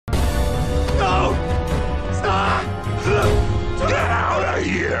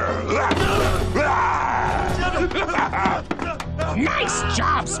Nice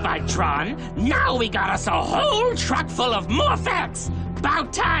job, Spiketron! Now we got us a whole truck full of Morphers!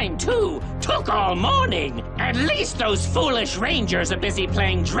 About time, too! Took all morning! At least those foolish rangers are busy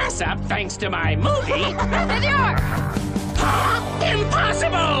playing dress-up thanks to my movie! There they are! Huh?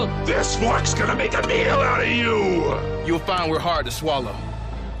 Impossible! This fork's gonna make a meal out of you! You'll find we're hard to swallow.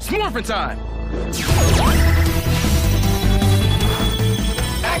 It's morphin' time!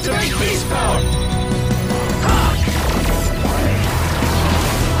 Activate beast power!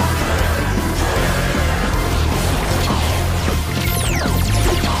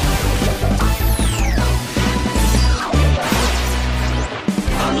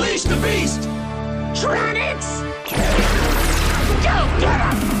 Unleash the beast! Tronics! Go get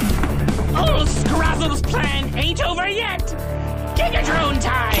 'em! Old Scrazzle's plan ain't over yet! Gigadrone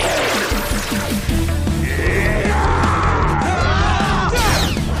time!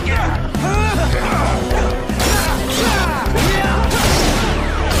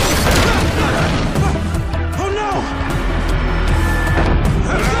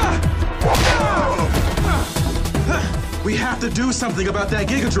 We have to do something about that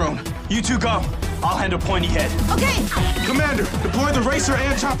Gigadrone. You two go. I'll handle Pointy Head. Okay! Commander, deploy the Racer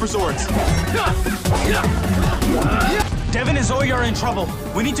and Chopper Zords. Devin and Zoe are in trouble.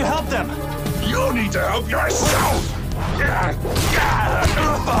 We need to help them. You need to help yourself!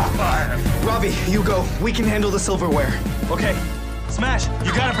 Robbie, you go. We can handle the silverware. Okay. Smash,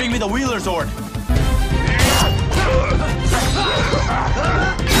 you gotta bring me the Wheeler Zord.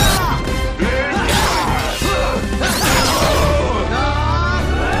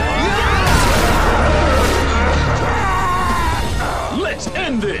 Let's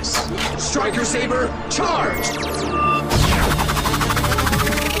end this! Striker Saber, charged!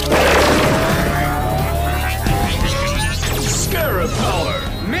 Scarab power!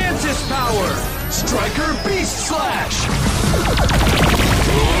 Mantis power! Striker Beast Slash!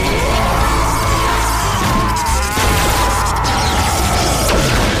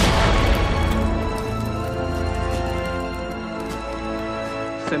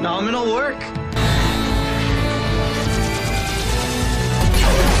 Phenomenal work.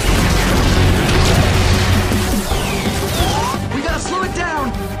 We gotta slow it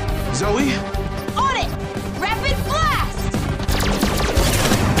down. Zoe? On it! Rapid blast!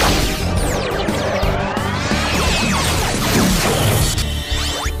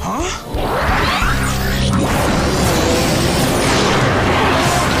 Huh?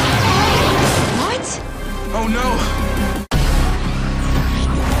 What? Oh no.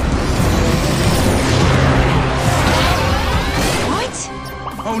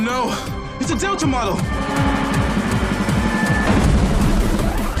 Oh no! It's a Delta model!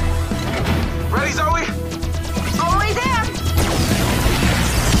 Ready, Zoe? Always am!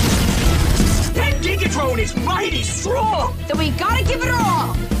 That Gigadrone is mighty strong! Then we gotta give it our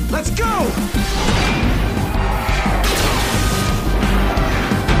all! Let's go!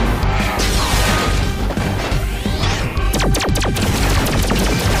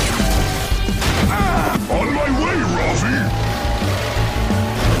 On my way, Ravi!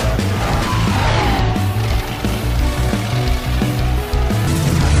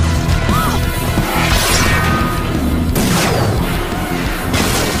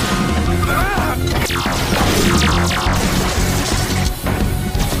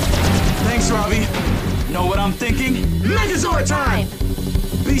 Thanks, Robbie. Know what I'm thinking? Megazord time!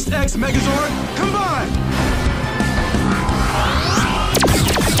 Beast X Megazord, combine!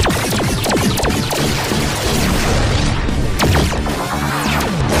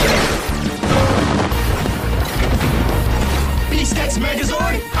 Beast X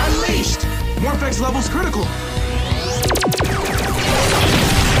Megazord, unleashed! Morphex level's critical.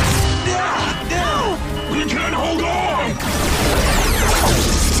 We can hold on!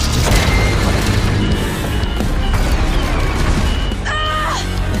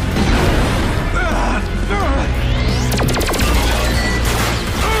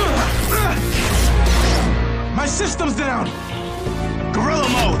 My system's down! Gorilla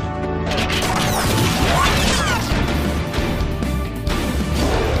mode!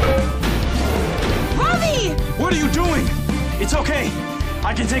 Robbie! What are you doing? It's okay.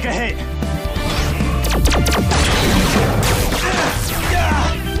 I can take a hit.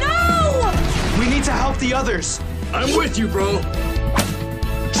 No! We need to help the others. I'm with you, bro!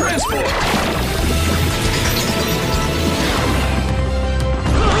 Transport!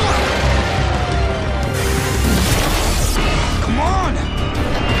 Come on!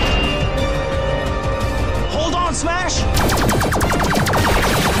 Hold on, Smash!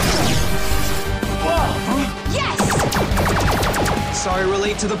 Whoa! Huh? Yes! Sorry we're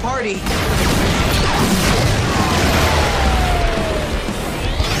late to the party.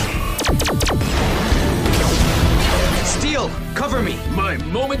 My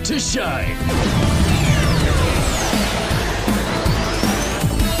moment to shine.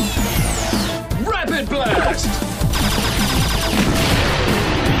 Rapid blast.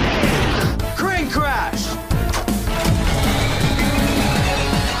 Crane crash!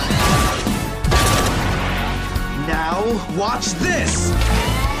 Now, watch this!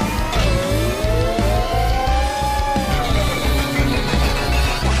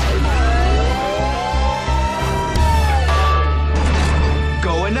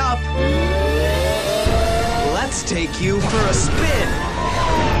 Going up! Let's take you for a spin!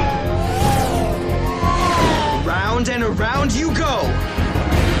 Round and around you go!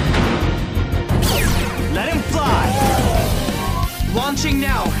 Let him fly! Launching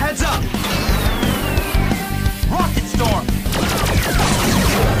now, heads up! Rocket storm!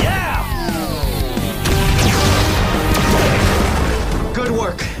 Yeah! Good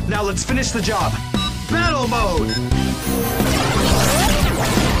work. Now let's finish the job. Battle mode!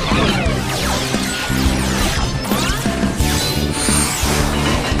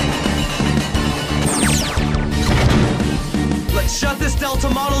 Let's shut this Delta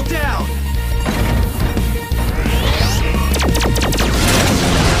model down!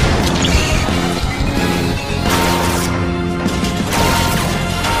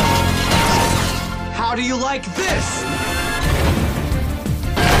 How do you like this?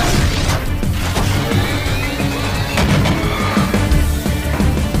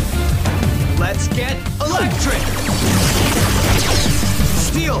 Let's get electric!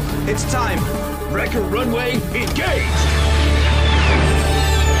 Steel, it's time! Wrecker runway engaged.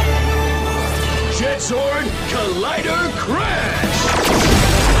 Jetsord Collider crash.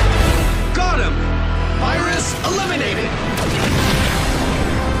 Got him! Iris eliminated!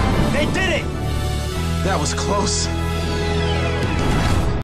 They did it! That was close.